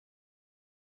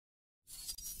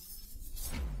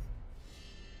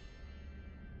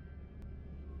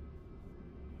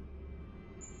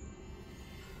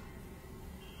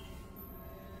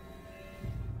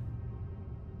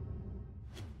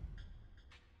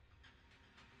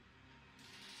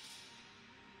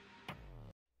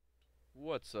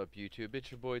What's up YouTube,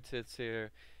 it's your boy Tits here,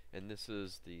 and this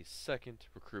is the second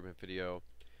recruitment video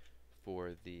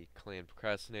for the clan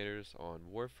Procrastinators on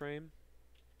Warframe.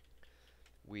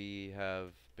 We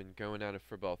have been going at it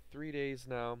for about 3 days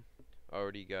now.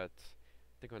 Already got,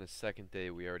 I think on the second day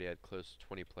we already had close to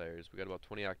 20 players. We got about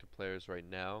 20 active players right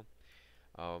now.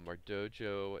 Our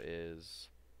dojo is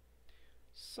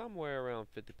somewhere around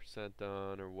 50%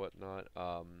 done or whatnot.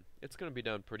 It's going to be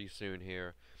done pretty soon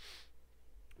here.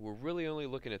 We're really only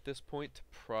looking at this point to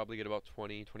probably get about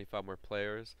 20-25 more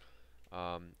players.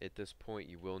 At this point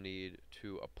you will need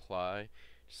to apply.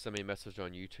 Just send me a message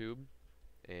on YouTube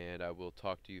and I will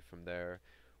talk to you from there.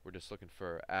 We're just looking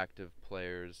for active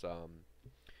players.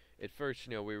 At first,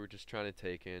 we were just trying to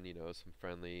take in, some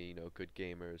friendly, good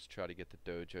gamers, try to get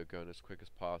the dojo going as quick as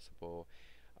possible.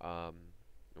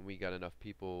 And we got enough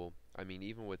people. I mean,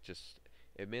 even with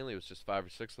it mainly was just 5 or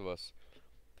 6 of us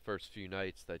the first few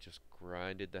nights that just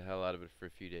grinded the hell out of it for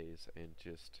a few days and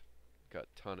just got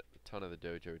ton of the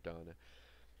dojo done.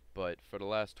 But for the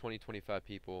last 20-25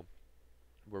 people,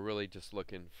 we're really just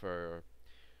looking for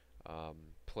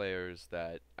players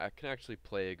that can actually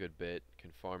play a good bit,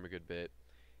 can farm a good bit,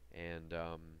 and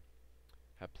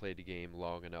have played the game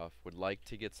long enough. Would like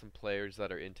to get some players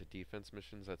that are into defense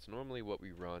missions. That's normally what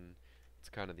we run. It's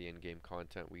kind of the in-game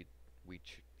content we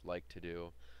like to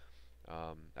do.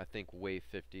 I think wave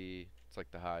 50, it's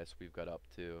like the highest we've got up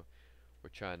to. We're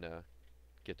trying to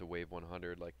get to wave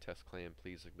 100 like Test Clan,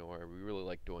 please ignore. We really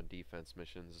like doing defense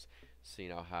missions,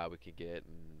 seeing how high we can get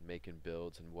and making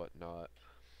builds and whatnot.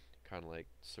 Kind of like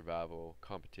survival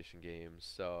competition games.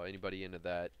 So anybody into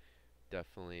that,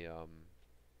 definitely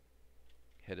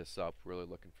hit us up. Really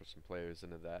looking for some players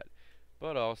into that.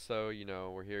 But also,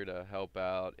 we're here to help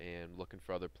out and looking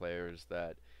for other players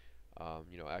that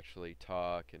actually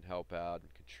talk and help out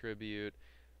and contribute.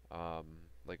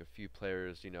 Like a few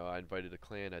players, I invited a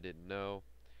clan I didn't know.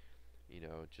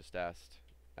 Just asked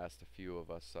a few of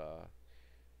us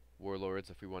warlords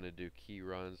if we wanted to do key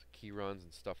runs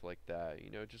and stuff like that.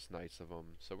 Just nice of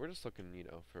them. So we're just looking,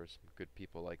 for some good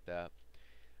people like that.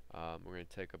 We're gonna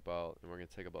take about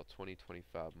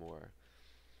 20-25 more.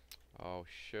 I'll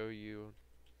show you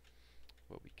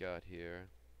what we got here.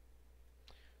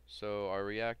 So our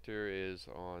reactor is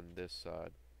on this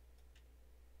side.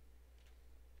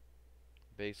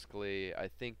 Basically, I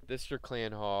think this is your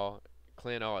clan hall.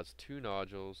 Clan hall has 2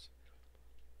 nodules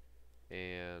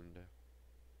and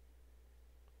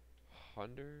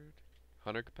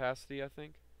 100 capacity, I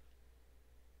think.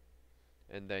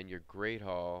 And then your great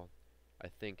hall, I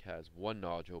think, has 1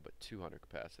 nodule but 200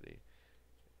 capacity.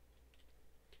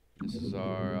 This is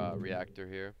our reactor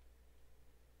here.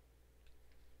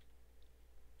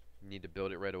 You need to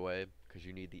build it right away because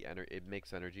you need the it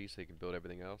makes energy so you can build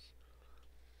everything else.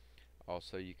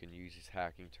 Also, you can use these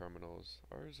hacking terminals.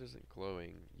 Ours isn't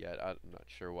glowing yet. I'm not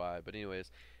sure why, but anyways,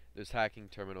 there's hacking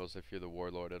terminals. If you're the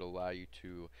warlord, it'll allow you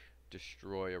to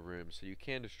destroy a room. So you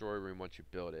can destroy a room once you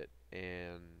build it,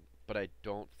 but I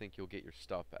don't think you'll get your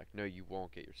stuff back. No, you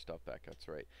won't get your stuff back. That's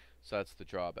right. So that's the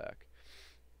drawback.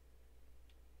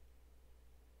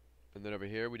 And then over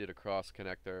here we did a cross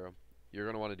connector. You're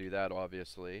going to want to do that,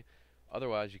 obviously.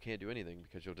 Otherwise, you can't do anything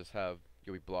because you'll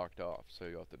be blocked off. So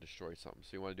you'll have to destroy something.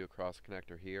 So you want to do a cross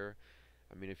connector here.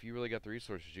 I mean, if you really got the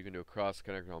resources, you can do a cross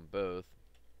connector on both.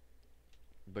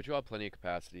 But you'll have plenty of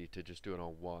capacity to just do it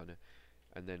on one,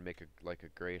 and then make a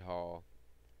great hall.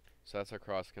 So that's our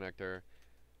cross connector,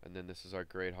 and then this is our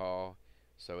great hall.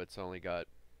 So it's only got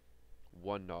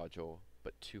 1 nodule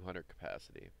but 200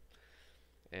 capacity,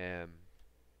 and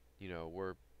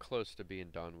we're close to being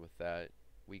done with that.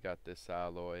 We got this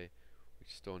alloy. We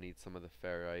still need some of the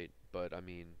ferrite, but I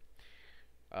mean,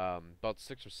 about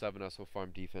 6 or 7 of us will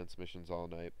farm defense missions all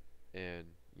night, and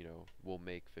we'll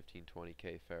make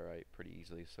 15-20k ferrite pretty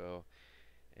easily. So,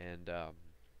 and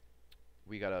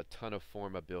we got a ton of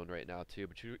forma building right now too,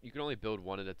 but you can only build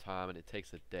one at a time, and it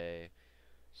takes a day.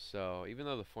 So even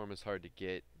though the form is hard to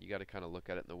get, you got to kind of look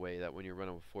at it in the way that when you're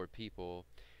running with 4 people,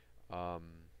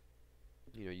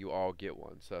 you all get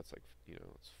one. So that's like,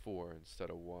 it's 4 instead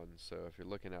of 1. So if you're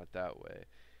looking at it that way,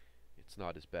 it's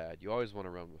not as bad. You always want to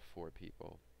run with 4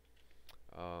 people.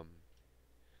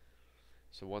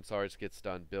 So once ours gets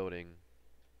done building,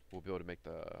 we'll be able to make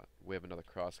we have another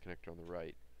cross connector on the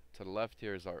right. To the left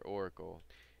here is our oracle.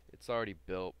 It's already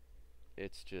built.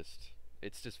 It's just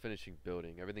finishing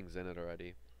building. Everything's in it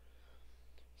already.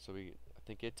 So I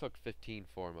think it took 15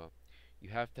 forma. You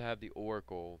have to have the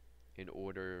oracle in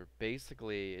order.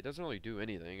 Basically, it doesn't really do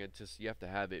anything. It's just you have to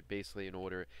have it basically in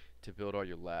order to build all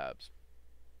your labs.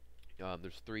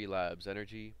 There's 3 labs: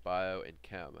 energy, bio, and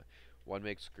chem. One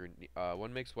makes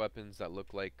weapons that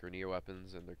look like Grineer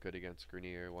weapons, and they're good against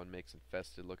Grineer. One makes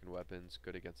infested-looking weapons,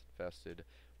 good against infested.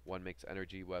 One makes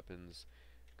energy weapons,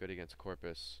 good against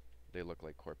Corpus. They look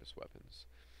like Corpus weapons.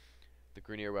 The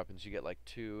Grineer weapons, you get like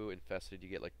 2. Infested, you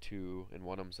get like 2, and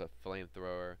one of them's a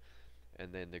flamethrower.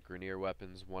 And then the Grineer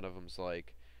weapons, one of them's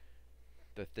like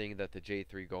the thing that the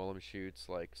J3 Golem shoots,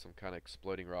 like some kind of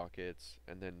exploding rockets,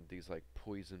 and then these like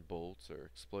poison bolts or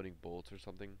exploding bolts or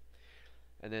something.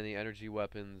 And then the energy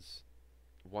weapons,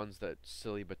 one's that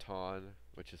silly baton,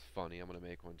 which is funny. I'm gonna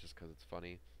make one just 'cause it's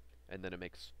funny. And then it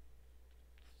makes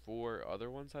 4 other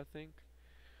ones, I think.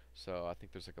 So I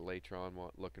think there's like a Latron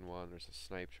looking one, there's a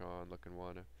Snipetron looking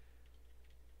one.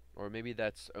 Or maybe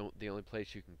that's the only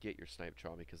place you can get your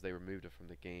Snipetron because they removed it from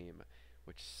the game,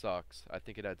 which sucks. I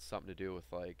think it had something to do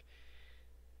with like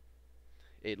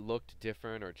it looked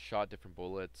different or it shot different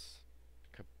bullets,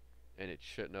 and it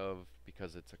shouldn't have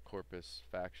because it's a Corpus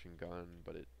faction gun,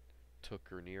 but it took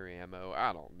Grineer ammo.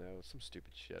 I don't know, some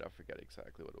stupid shit. I forget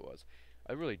exactly what it was.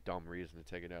 A really dumb reason to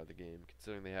take it out of the game,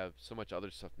 considering they have so much other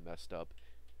stuff messed up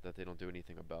that they don't do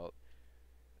anything about.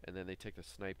 And then they take the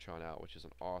Snipetron out, which is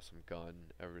an awesome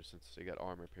gun ever since they got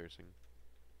armor piercing.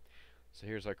 So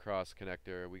here's our cross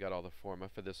connector. We got all the forma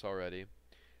for this already.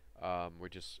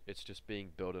 It's just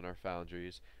being built in our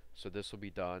foundries. So this will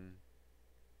be done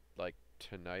like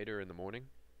tonight or in the morning.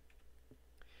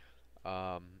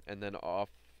 And then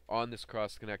on this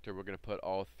cross connector, we're going to put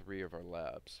all 3 of our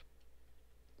labs.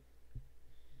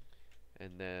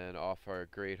 And then off our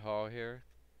Great Hall here,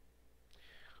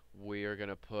 we are going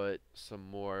to put some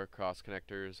more cross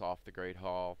connectors off the Great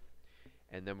Hall.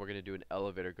 And then we're going to do an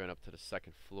elevator going up to the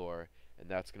 2nd floor. And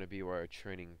that's going to be where our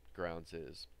training grounds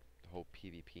is. The whole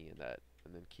PvP and that.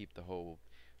 And then keep the whole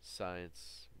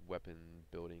science, weapon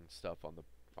building stuff on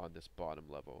this bottom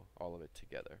level. All of it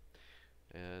together.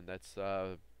 And that's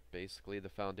basically the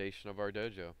foundation of our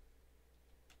dojo.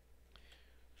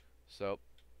 So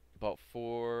about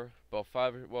 5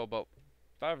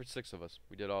 or 6 of us,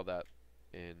 we did all that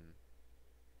in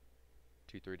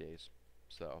 2-3 days.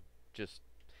 So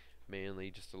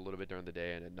mainly just a little bit during the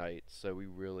day and at night. So we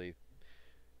really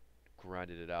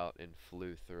grinded it out and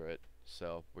flew through it.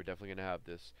 So we're definitely gonna have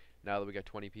this now that we got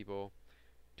 20 people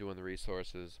doing the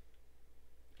resources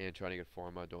and trying to get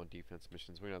forma, doing defense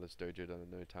missions. We're gonna have this dojo done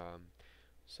in no time.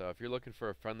 So if you're looking for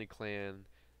a friendly clan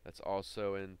that's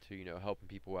also into, you know, helping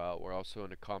people out, we're also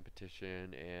into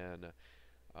competition and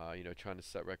you know, trying to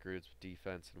set records with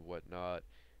defense and whatnot,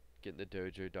 getting the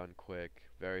dojo done quick,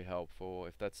 very helpful.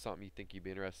 If that's something you think you'd be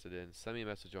interested in, send me a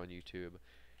message on YouTube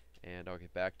and I'll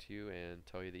get back to you and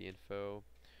tell you the info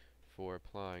for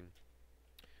applying.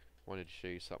 Wanted to show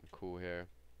you something cool here,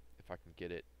 if I can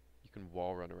get it. You can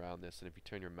wall run around this, and if you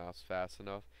turn your mouse fast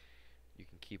enough, you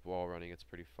can keep wall running. It's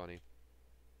pretty funny.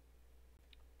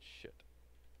 Shit.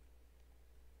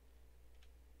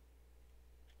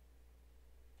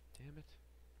 Damn it.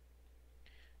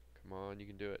 Come on, you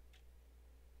can do it.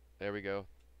 There we go.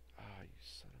 Ah, you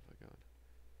son of a gun.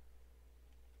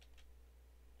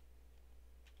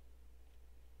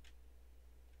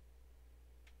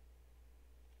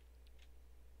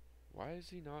 Why is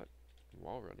he not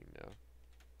wall running now?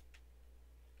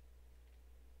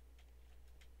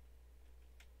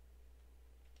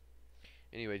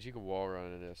 Anyways, you can wall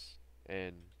run in this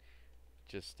and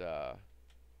just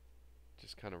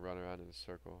kind of run around in a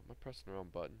circle. Am I pressing the wrong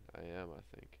button? I am, I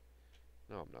think.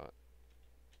 No, I'm not.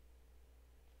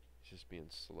 It's just being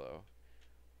slow.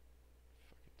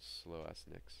 Fucking slow ass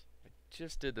nicks. I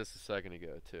just did this a second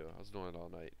ago too. I was doing it all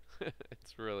night.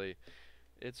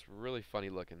 it's really funny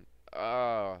looking.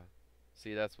 Ah,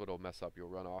 see, that's what'll mess up. You'll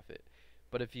run off it.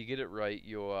 But if you get it right,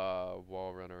 you'll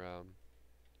wall run around.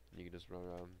 You can just run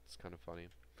around. It's kind of funny.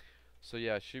 So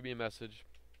yeah, shoot me a message.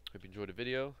 Hope you enjoyed the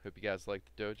video. Hope you guys liked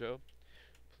the dojo.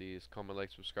 Please comment,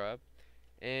 like, subscribe.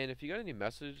 And if you got any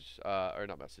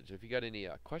if you got any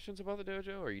questions about the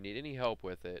dojo or you need any help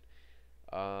with it,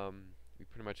 we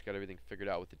pretty much got everything figured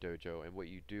out with the dojo and what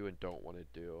you do and don't want to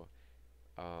do.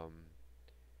 I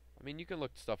mean, you can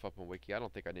look stuff up on Wiki. I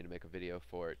don't think I need to make a video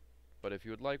for it. But if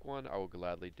you would like one, I will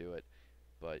gladly do it.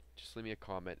 But just leave me a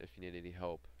comment if you need any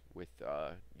help with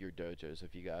your dojos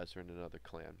if you guys are in another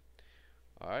clan.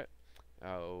 Alright,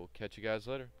 I'll catch you guys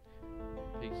later.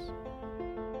 Peace.